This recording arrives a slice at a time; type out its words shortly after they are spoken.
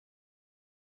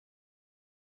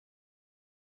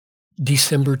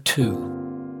December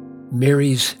 2,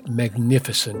 Mary's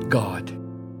Magnificent God.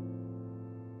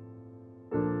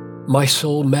 My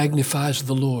soul magnifies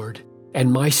the Lord,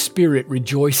 and my spirit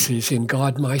rejoices in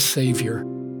God my Savior,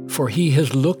 for he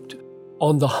has looked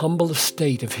on the humble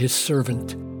estate of his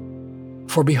servant.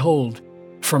 For behold,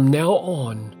 from now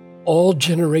on all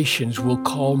generations will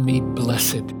call me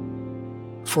blessed.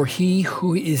 For he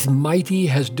who is mighty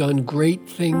has done great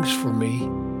things for me,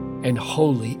 and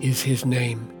holy is his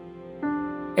name.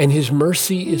 And his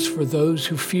mercy is for those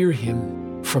who fear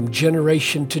him from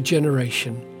generation to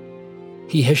generation.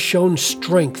 He has shown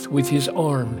strength with his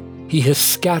arm. He has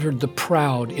scattered the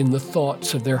proud in the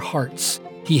thoughts of their hearts.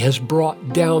 He has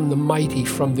brought down the mighty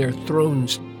from their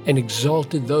thrones and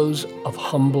exalted those of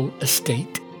humble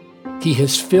estate. He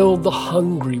has filled the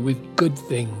hungry with good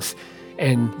things,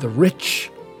 and the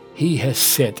rich he has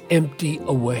sent empty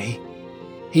away.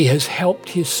 He has helped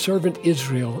his servant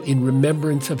Israel in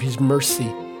remembrance of his mercy,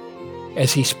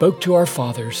 as he spoke to our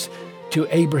fathers, to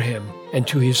Abraham, and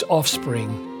to his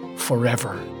offspring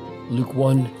forever. Luke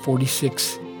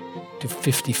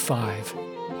 1:46-55.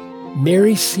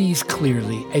 Mary sees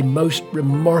clearly a most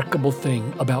remarkable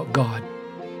thing about God.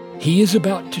 He is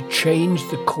about to change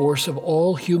the course of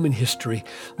all human history.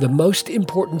 The most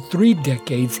important 3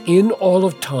 decades in all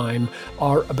of time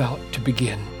are about to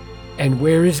begin. And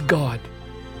where is God?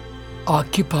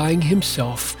 Occupying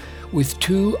himself with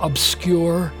 2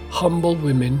 obscure, humble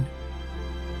women,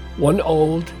 one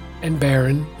old and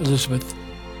barren, Elizabeth,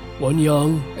 one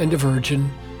young and a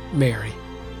virgin, Mary.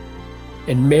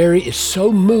 And Mary is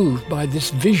so moved by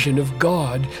this vision of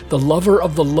God, the lover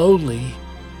of the lowly,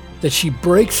 that she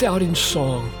breaks out in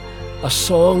song, a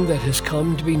song that has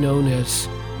come to be known as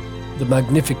the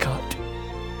Magnificat.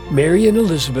 Mary and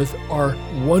Elizabeth are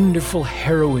wonderful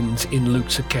heroines in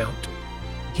Luke's account.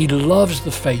 He loves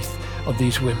the faith of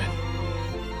these women.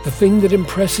 The thing that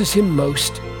impresses him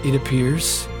most, it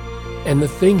appears, and the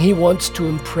thing he wants to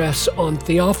impress on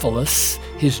Theophilus,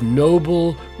 his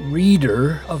noble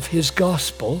reader of his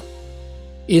gospel,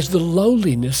 is the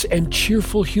lowliness and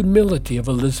cheerful humility of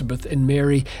Elizabeth and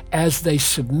Mary as they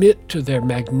submit to their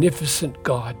magnificent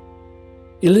God.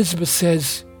 Elizabeth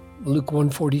says, Luke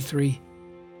 1:43,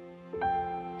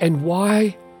 "And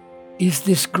why is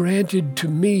this granted to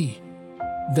me,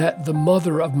 that the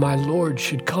mother of my Lord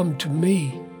should come to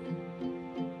me?"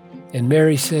 And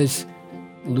Mary says,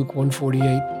 Luke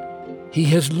 1:48, "He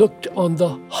has looked on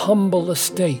the humble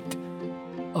estate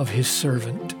of his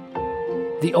servant."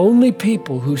 The only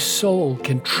people whose soul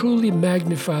can truly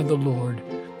magnify the Lord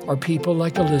are people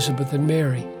like Elizabeth and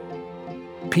Mary,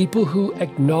 people who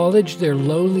acknowledge their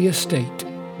lowly estate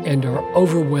and are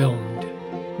overwhelmed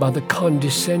by the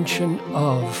condescension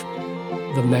of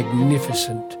the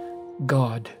magnificent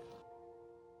God.